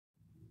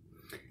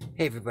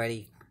Hey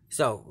everybody,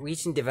 so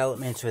recent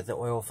developments with the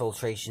oil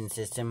filtration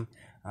system.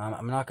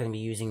 I'm not going to be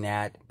using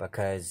that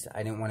because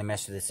I didn't want to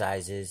mess with the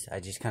sizes. I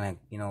just kind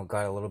of,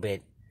 got a little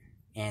bit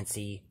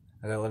antsy.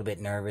 I got a little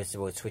bit nervous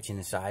about switching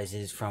the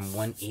sizes from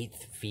 1/8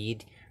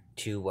 feed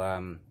to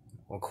a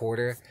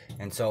quarter.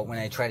 And so when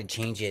I tried to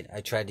change it, I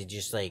tried to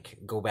just like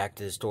go back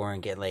to the store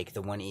and get like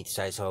the 1/8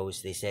 size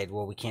hose. They said,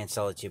 well, we can't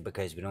sell it to you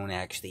because we don't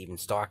actually even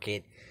stock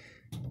it.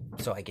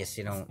 So I guess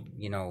they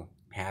don't,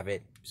 have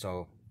it.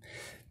 So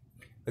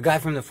the guy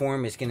from the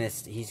forum is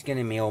he's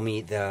gonna mail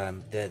me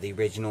the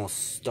original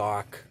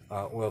stock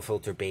oil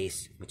filter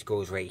base, which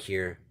goes right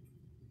here.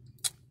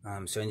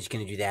 So I'm just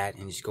gonna do that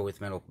and just go with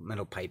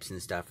metal pipes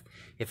and stuff.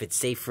 If it's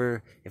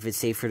safer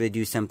to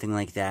do something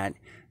like that,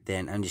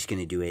 then I'm just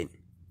gonna do it.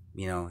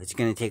 It's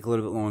gonna take a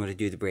little bit longer to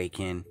do the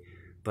break-in,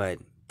 but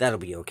that'll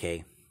be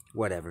okay.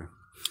 Whatever,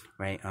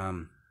 right?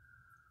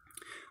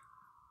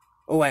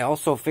 Oh, I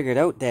also figured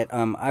out that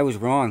I was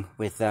wrong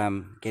with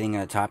getting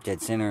a top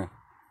dead center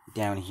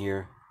down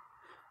here.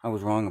 I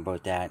was wrong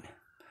about that.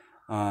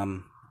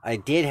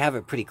 I did have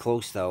it pretty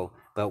close though,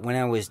 but when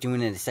I was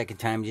doing it a second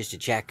time just to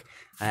check,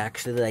 I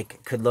actually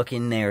could look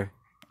in there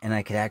and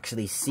I could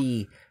actually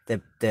see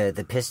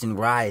the piston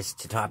rise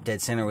to top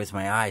dead center with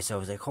my eye. So I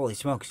was like, holy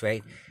smokes,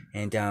 right?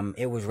 And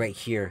it was right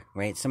here,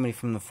 right? Somebody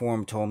from the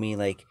forum told me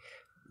like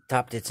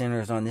top dead center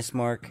is on this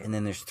mark, and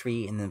then there's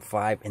 3 and then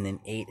 5 and then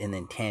 8 and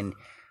then 10.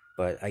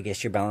 But I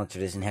guess your balancer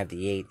doesn't have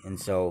the 8, and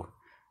so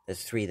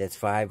that's 3, that's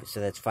 5, so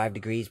that's 5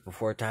 degrees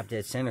before top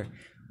dead center,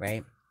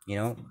 right?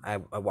 I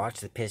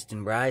watched the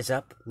piston rise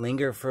up,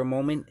 linger for a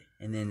moment,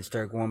 and then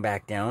start going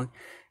back down.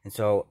 And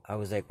so I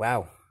was like,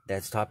 wow,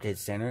 that's top dead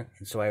center.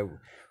 And so I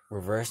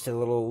reversed it a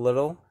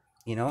little,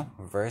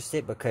 reversed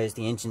it because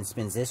the engine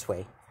spins this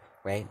way,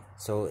 right?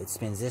 So it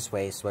spins this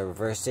way, so I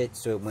reversed it,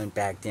 so it went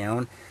back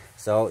down.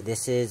 So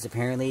this is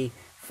apparently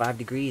 5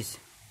 degrees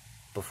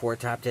before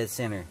top dead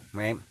center,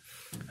 right?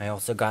 I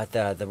also got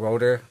the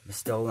rotor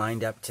still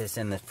lined up to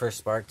send the first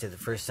spark to the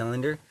first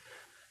cylinder.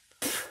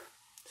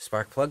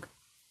 Spark plug.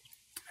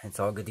 It's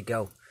all good to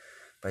go.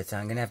 But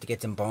I'm going to have to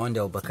get some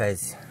Bondo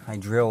because I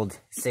drilled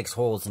 6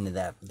 holes into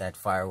that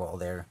firewall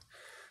there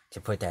to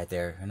put that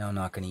there. And I'm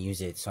not going to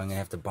use it, so I'm going to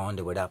have to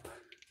Bondo it up.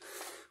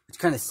 Which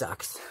kind of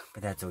sucks,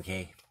 but that's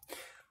okay.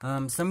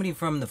 Somebody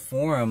from the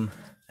forum,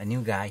 a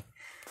new guy,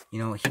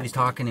 he was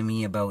talking to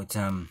me about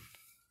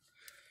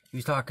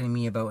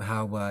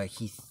how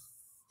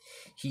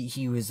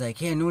he was like,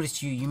 hey, I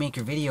noticed you make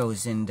your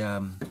videos, and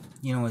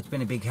it's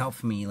been a big help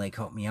for me, like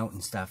help me out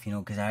and stuff,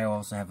 because I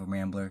also have a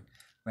Rambler,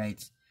 right?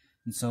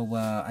 And so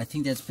I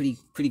think that's pretty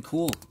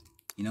cool,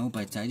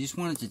 but I just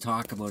wanted to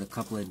talk about a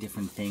couple of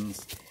different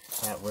things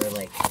that were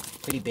like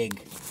pretty big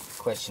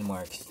question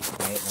marks,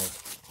 right? Like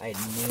I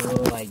had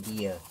no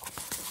idea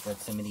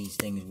what some of these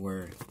things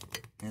were.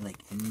 I had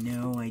like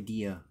no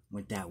idea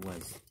what that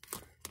was,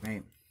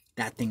 right?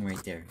 That thing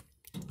right there,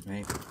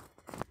 right?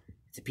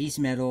 It's a piece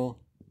of metal.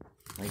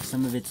 Like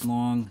some of it's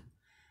long,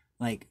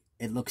 like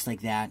it looks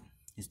like that.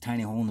 There's a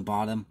tiny hole in the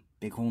bottom,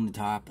 big hole in the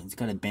top, and it's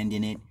got a bend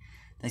in it.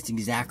 That's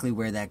exactly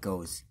where that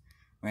goes,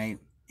 right?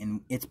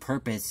 And its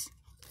purpose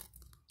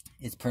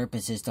is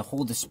to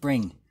hold the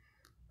spring.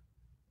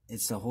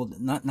 It's to hold,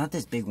 not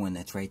this big one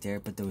that's right there,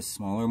 but those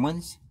smaller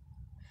ones,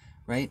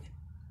 right?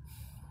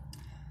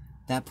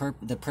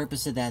 The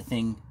purpose of that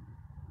thing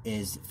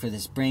is for the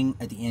spring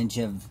at the edge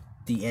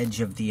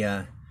of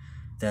the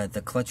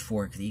clutch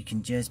fork that you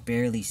can just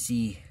barely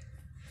see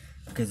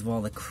because of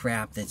all the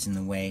crap that's in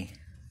the way.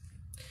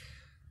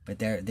 But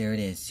there it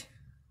is.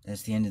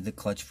 That's the end of the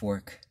clutch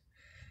fork.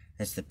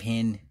 That's the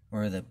pin,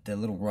 or the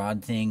little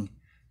rod thing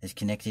that's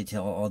connected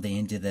to all the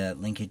end of the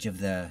linkage of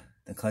the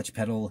clutch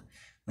pedal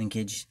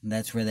linkage.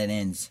 That's where that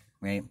ends,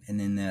 right? And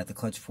then the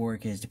clutch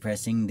fork is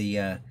depressing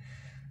the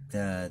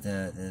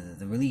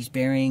release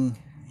bearing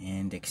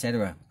and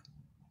etc.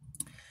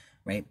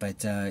 Right?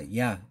 But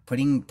yeah,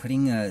 putting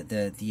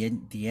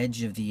the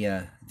edge of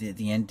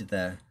the end of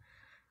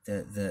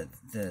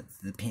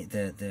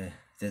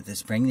the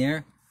spring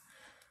there,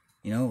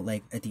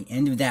 like at the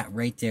end of that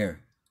right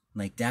there,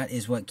 like that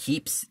is what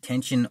keeps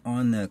tension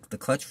on the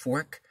clutch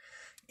fork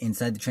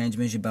inside the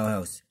transmission bell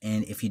house.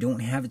 And if you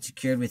don't have it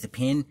secured with a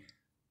pin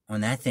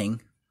on that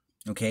thing,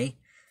 okay,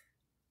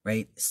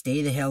 right,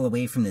 stay the hell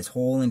away from this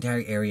whole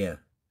entire area.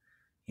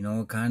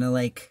 Kind of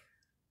like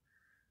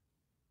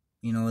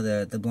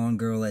the blonde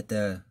girl at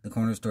the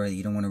corner store that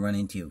you don't want to run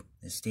into.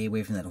 Just stay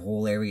away from that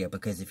whole area,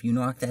 because if you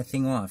knock that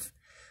thing off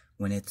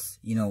when it's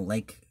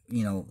like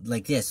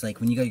this, like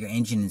when you got your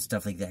engine and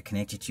stuff like that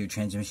connected to your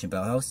transmission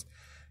bell house,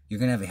 you're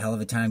gonna have a hell of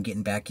a time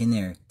getting back in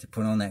there to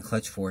put on that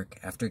clutch fork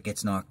after it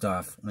gets knocked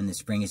off when the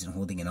spring isn't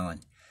holding it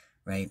on,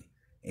 right?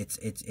 It's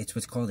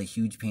what's called a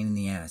huge pain in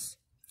the ass.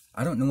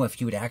 I don't know if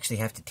you would actually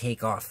have to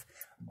take off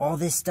all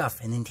this stuff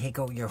and then take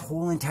out your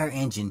whole entire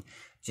engine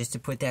just to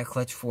put that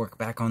clutch fork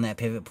back on that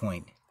pivot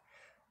point.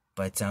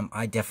 But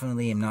I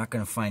definitely am not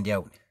going to find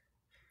out.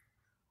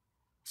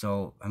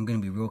 So I'm going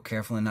to be real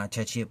careful and not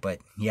touch it. But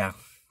yeah,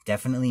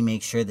 definitely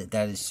make sure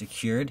that is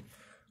secured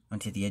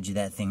onto the edge of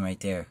that thing right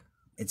there.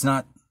 It's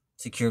not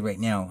secured right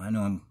now. I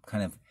know I'm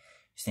kind of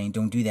saying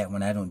don't do that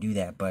when I don't do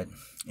that, but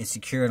it's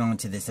secured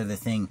onto this other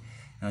thing,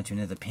 onto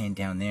another pin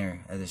down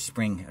there, the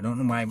spring. I don't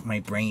know why my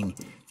brain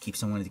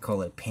keeps on wanting to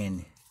call it a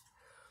pin.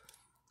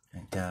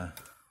 And,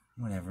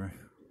 whatever.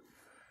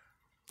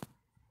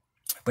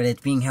 But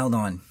it's being held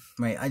on,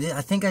 right?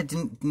 I think I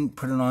didn't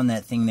put it on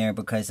that thing there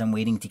because I'm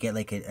waiting to get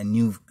like a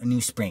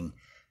new spring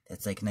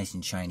that's like nice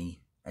and shiny.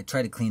 I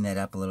tried to clean that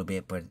up a little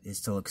bit, but it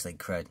still looks like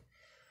crud.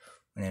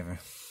 Whatever.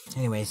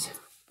 Anyways,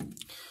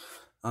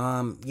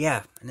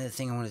 yeah, another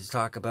thing I wanted to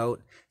talk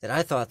about that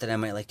I thought that I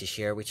might like to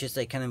share, which is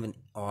like kind of an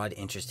odd,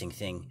 interesting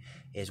thing,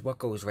 is what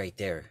goes right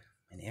there.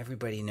 And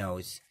everybody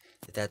knows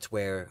that that's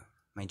where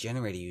my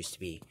generator used to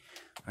be,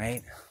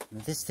 right?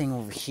 Now this thing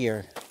over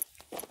here,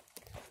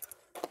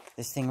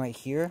 this thing right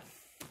here,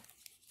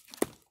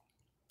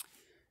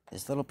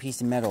 this little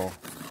piece of metal,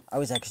 I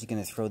was actually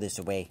going to throw this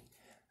away.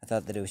 I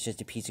thought that it was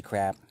just a piece of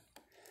crap,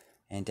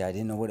 and I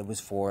didn't know what it was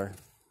for.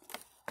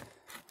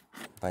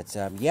 But,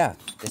 yeah,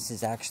 this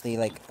is actually,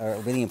 like, a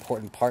really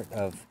important part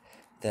of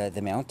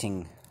the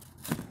mounting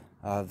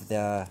of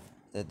the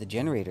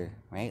generator,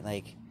 right?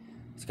 Like,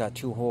 it's got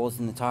 2 holes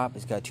in the top,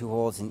 it's got 2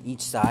 holes in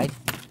each side,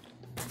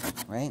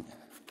 right?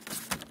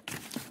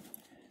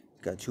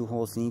 It's got 2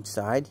 holes in each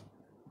side,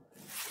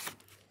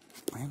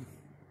 right?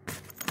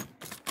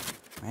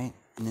 Right?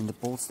 And then the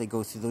bolts, they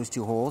go through those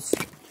 2 holes.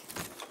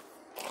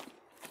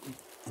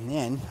 And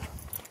then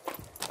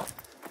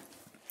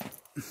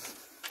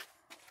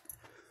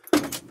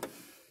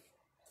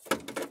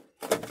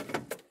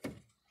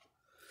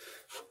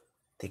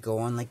they go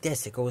on like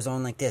this. It goes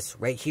on like this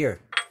right here.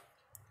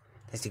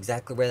 That's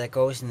exactly where that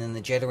goes, and then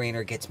the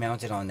generator gets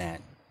mounted on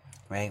that,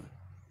 right?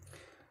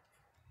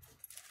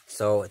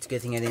 So it's a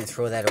good thing I didn't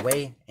throw that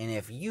away. And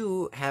if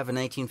you have a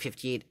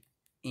 1958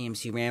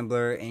 AMC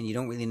Rambler and you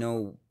don't really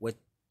know what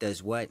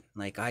does what,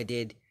 like I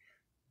did,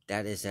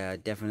 that is a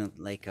definite,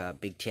 like, a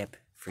big tip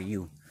for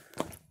you,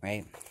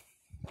 right?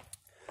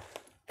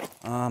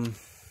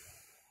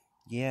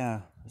 Yeah,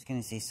 I was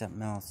gonna say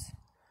something else.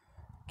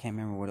 Can't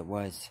remember what it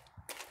was.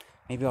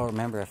 Maybe I'll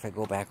remember if I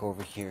go back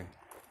over here.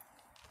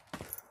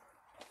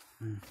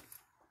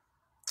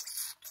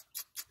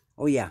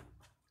 Oh yeah.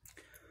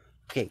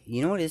 Okay,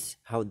 you notice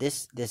how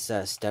this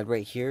stud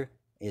right here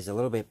is a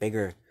little bit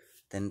bigger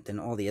than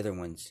all the other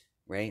ones,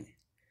 right?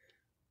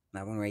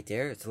 That one right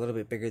there, it's a little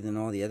bit bigger than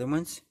all the other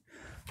ones,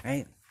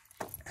 right?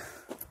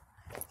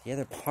 The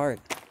other part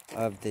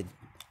of the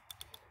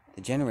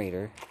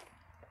generator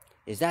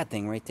is that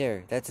thing right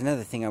there. That's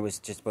another thing I was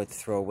just about to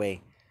throw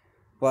away.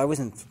 Well, I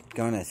wasn't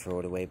gonna throw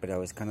it away, but I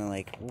was kind of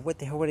like, well, what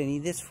the hell would I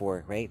need this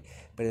for, right?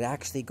 But it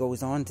actually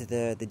goes on to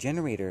the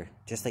generator,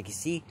 just like you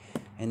see.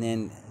 And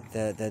then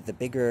the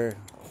bigger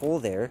hole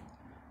there,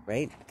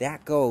 right?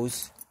 That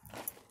goes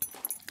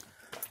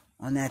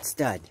on that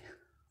stud,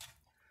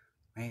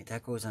 right?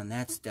 That goes on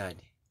that stud.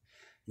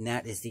 And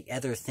that is the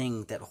other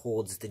thing that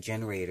holds the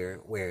generator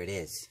where it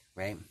is,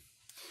 right?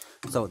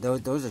 So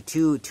those are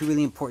two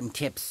really important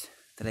tips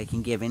that I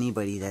can give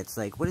anybody that's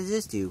like, what does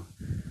this do?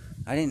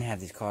 I didn't have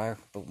this car,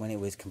 but when it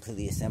was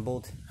completely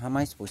assembled, how am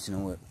I supposed to know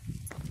what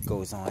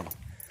goes on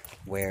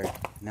where?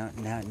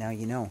 Now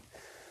you know.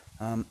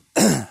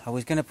 I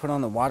was gonna put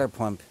on the water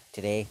pump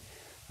today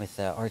with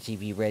the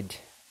RTV red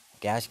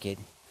gasket,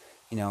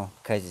 you know,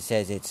 because it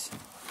says it's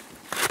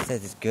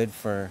good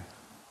for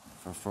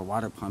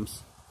water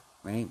pumps,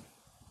 right?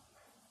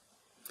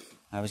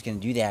 I was gonna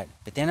do that,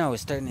 but then I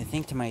was starting to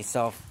think to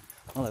myself,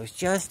 well, I was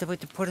just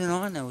about to put it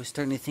on. I was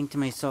starting to think to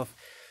myself,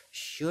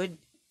 should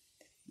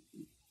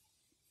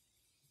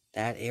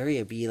that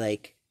area be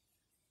like,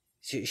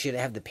 should it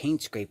have the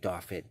paint scraped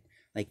off it?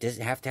 Like, does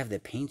it have to have the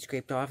paint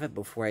scraped off it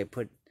before I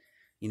put,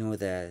 you know,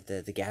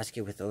 the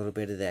gasket with a little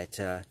bit of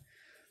that,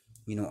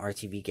 you know,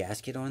 RTV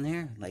gasket on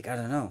there? Like, I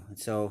don't know. And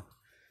so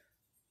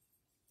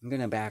I'm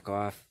gonna back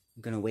off.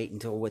 I'm gonna wait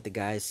and see what the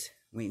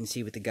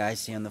guys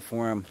say on the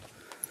forum.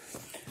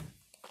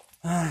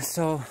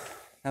 So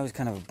that was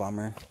kind of a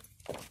bummer.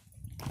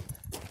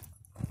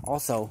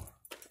 Also,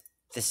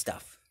 this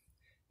stuff.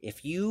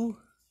 If you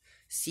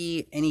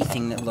see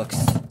anything that looks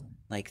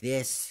like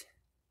this,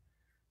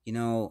 you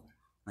know,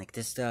 like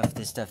this stuff,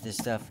 this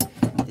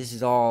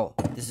is all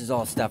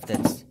stuff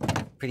that's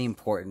pretty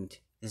important.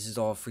 This is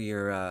all for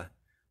your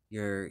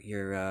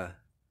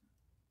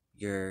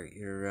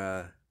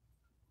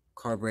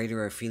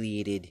carburetor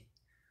affiliated,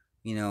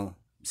 you know,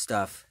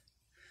 stuff.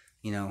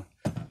 You know,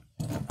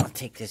 I'll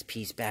take this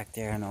piece back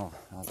there and I'll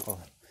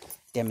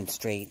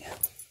demonstrate.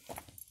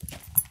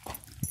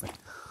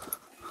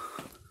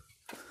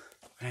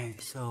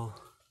 Alright, so,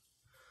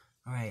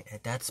 alright,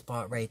 at that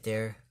spot right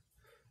there,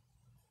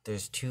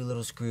 there's 2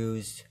 little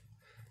screws,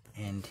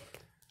 and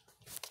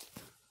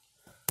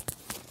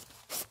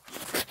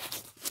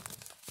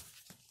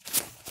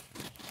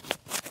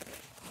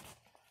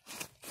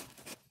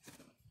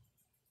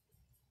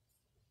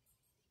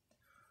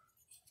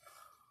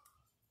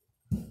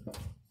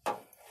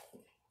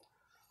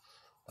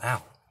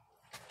wow.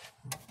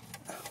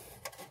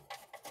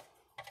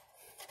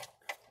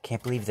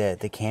 Can't believe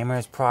the camera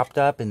is propped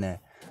up and the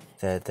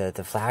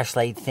the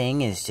flashlight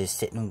thing is just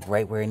sitting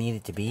right where it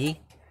needed to be.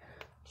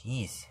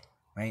 Jeez,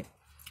 right?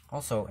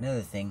 Also,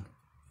 another thing,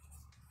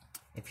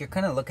 if you're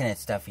kind of looking at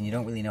stuff and you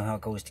don't really know how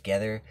it goes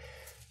together,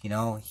 you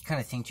know, you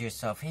kind of think to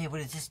yourself, hey,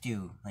 what does this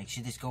do? Like,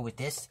 should this go with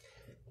this?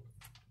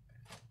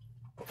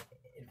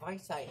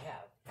 Advice I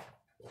have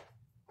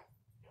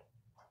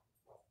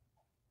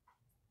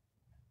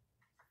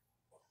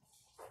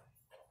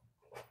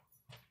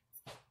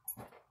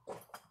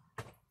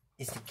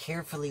is to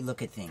carefully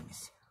look at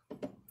things.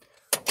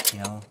 You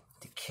know,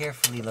 to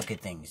carefully look at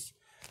things,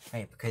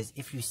 right? Because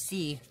if you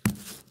see,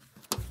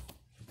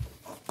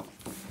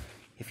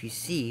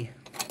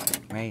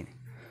 right,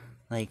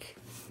 like,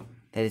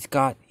 that it's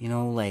got, you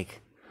know,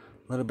 like,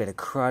 a little bit of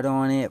crud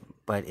on it,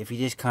 but if you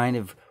just kind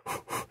of,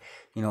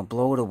 you know,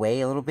 blow it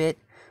away a little bit,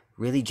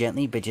 really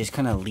gently, but just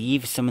kind of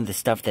leave some of the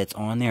stuff that's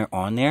on there,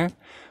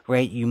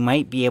 right, you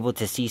might be able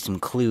to see some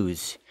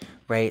clues,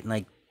 right?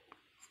 Like,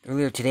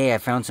 earlier today I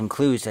found some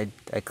clues. I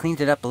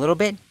cleaned it up a little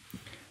bit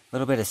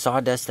of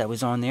sawdust that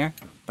was on there,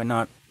 but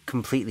not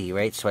completely,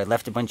 right? So I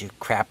left a bunch of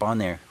crap on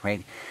there,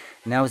 right?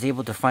 And I was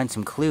able to find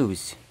some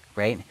clues,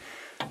 right?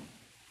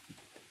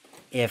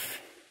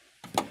 If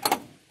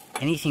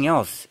anything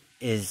else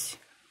is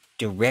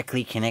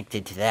directly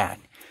connected to that,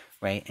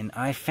 right? And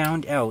I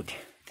found out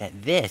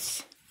that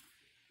this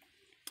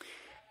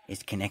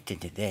is connected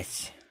to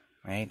this,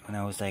 right? When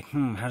I was like,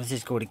 how does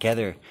this go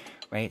together,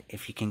 right?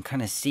 If you can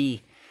kind of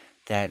see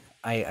that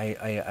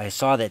I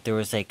saw that there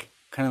was like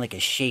kind of like a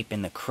shape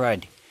in the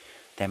crud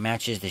that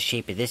matches the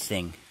shape of this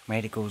thing,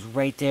 right? It goes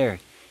right there. You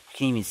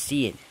can't even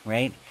see it,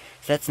 right?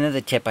 So that's another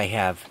tip I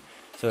have.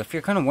 So if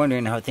you're kind of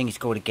wondering how things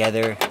go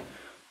together,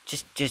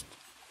 just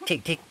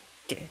take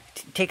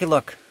a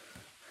look.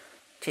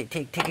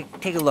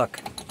 Take a look,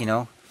 you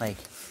know, like,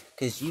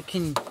 because you'll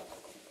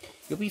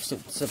be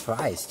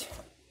surprised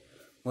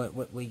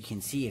what you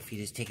can see if you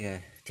just take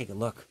a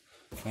look,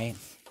 right?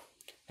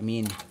 I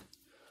mean,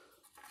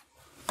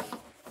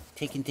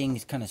 taking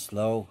things kind of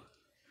slow,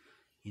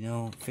 you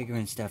know,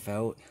 figuring stuff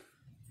out.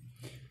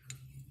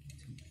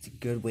 It's a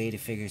good way to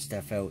figure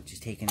stuff out,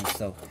 just taking it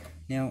slow.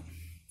 Now,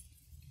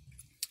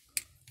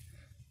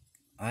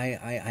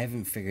 I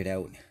haven't figured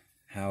out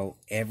how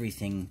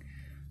everything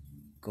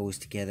goes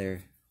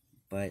together,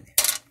 but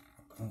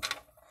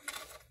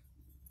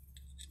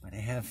I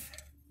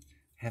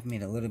have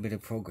made a little bit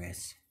of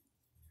progress.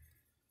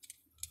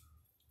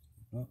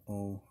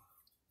 Uh-oh.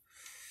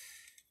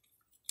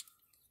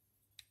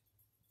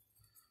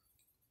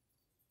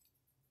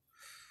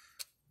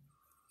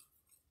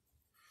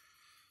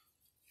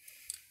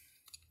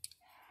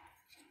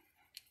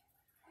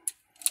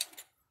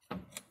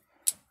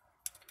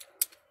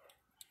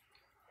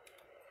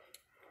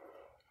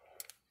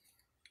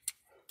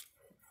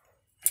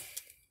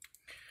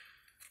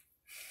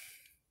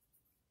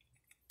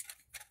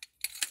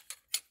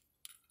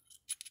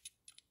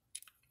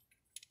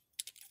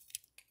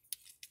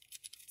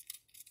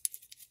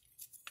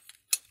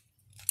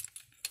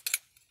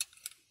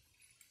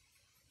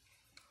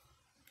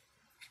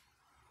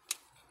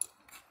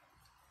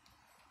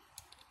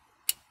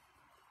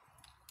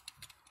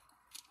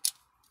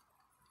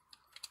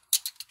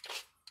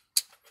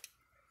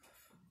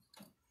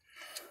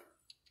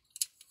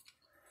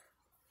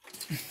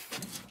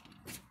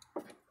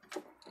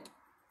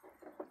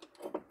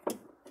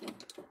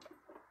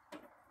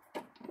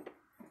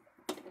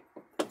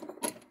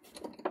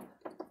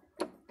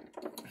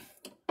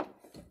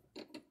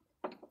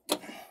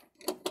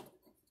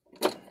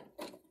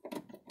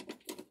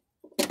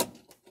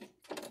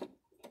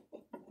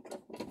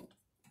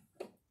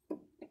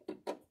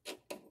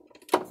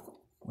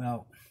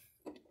 Well,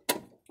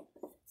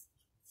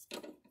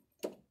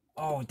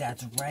 oh,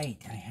 that's right.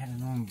 I had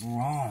it on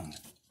wrong.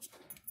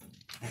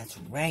 That's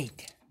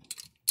right.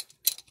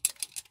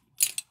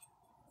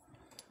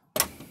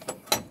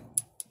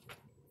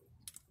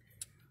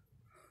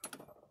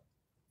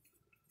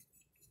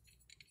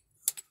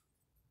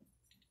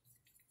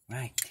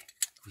 Right.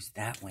 It was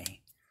that way.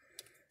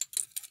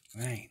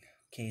 Right.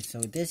 Okay, so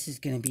this is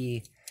gonna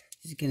be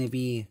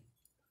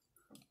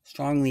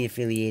strongly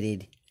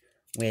affiliated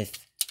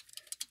with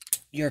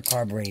your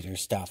carburetor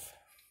stuff.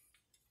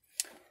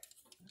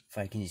 If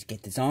I can just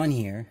get this on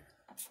here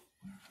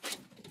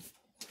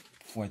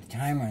before the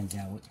time runs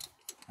out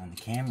on the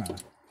camera,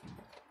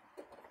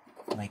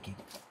 like it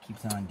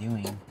keeps on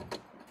doing.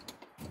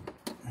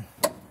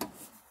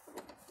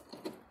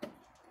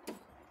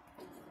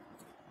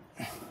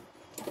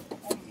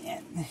 Oh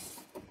man.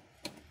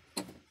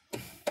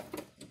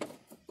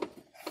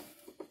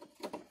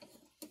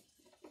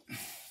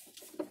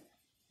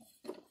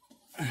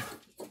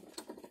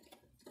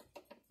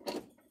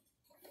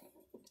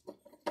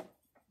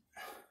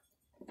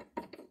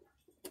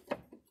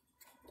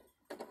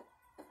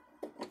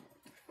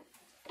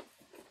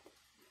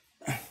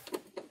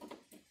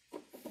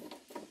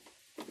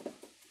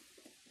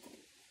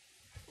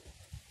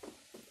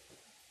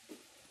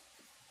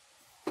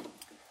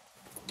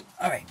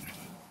 All right.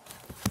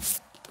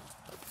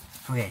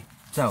 Okay,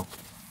 so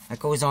that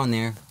goes on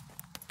there.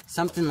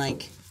 Something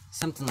like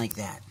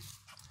that.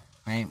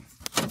 right?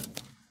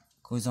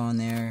 Goes on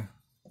there,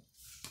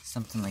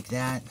 something like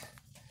that.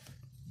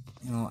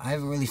 You know, I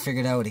haven't really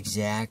figured out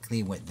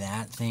exactly what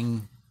that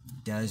thing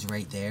does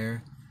right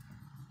there.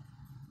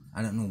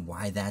 I don't know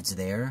why that's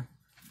there,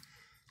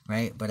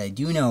 right? But I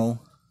do know,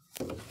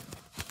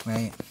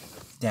 right,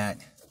 that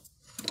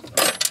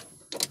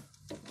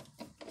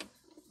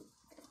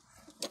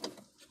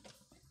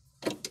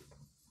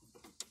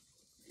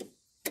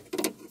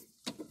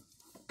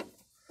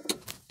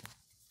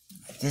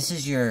this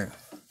is your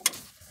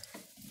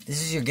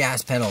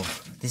gas pedal.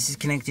 This is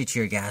connected to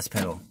your gas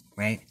pedal,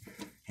 right?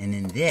 And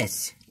then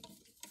this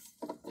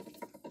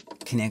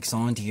connects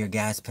onto your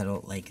gas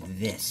pedal like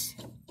this,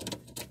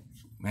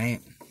 right?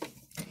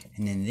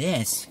 And then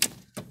this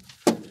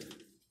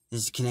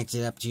is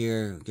connected up to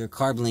your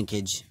carb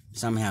linkage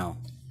somehow.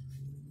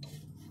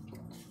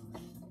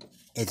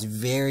 It's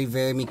very,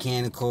 very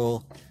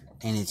mechanical,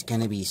 and it's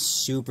going to be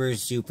super,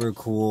 super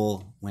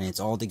cool when it's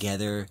all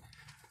together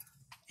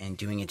and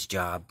doing its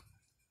job,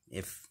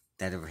 if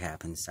that ever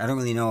happens. I don't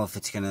really know if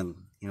it's going to,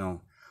 you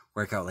know,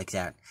 work out like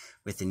that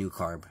with the new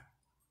carb.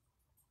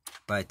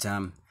 But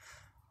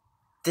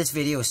this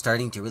video is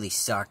starting to really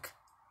suck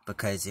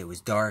because it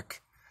was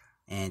dark,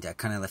 and I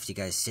kind of left you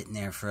guys sitting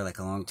there for like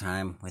a long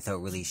time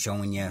without really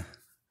showing you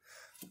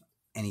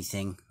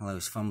anything while I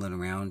was fumbling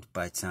around.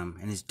 But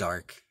and it's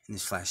dark, and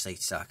this flashlight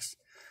sucks,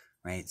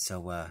 right?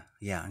 So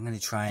yeah, I'm gonna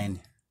try and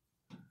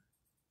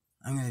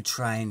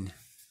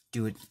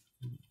do it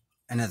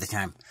another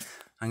time.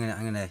 I'm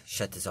gonna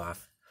shut this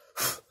off.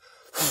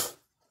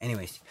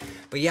 Anyways,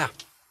 but yeah,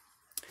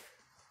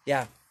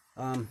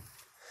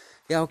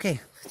 okay.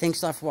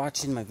 Thanks a lot for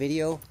watching my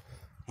video,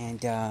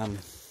 and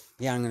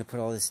yeah, I'm gonna put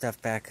all this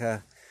stuff back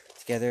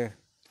together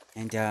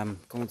and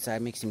go inside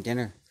and make some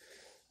dinner.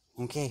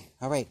 Okay,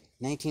 all right.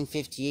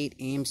 1958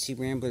 AMC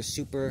Rambler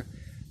Super,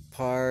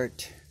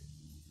 part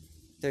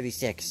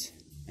 36,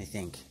 I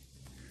think.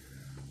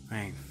 All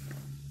right.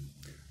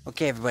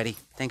 Okay, everybody.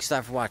 Thanks a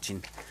lot for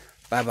watching.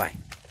 Bye-bye.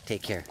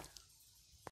 Take care.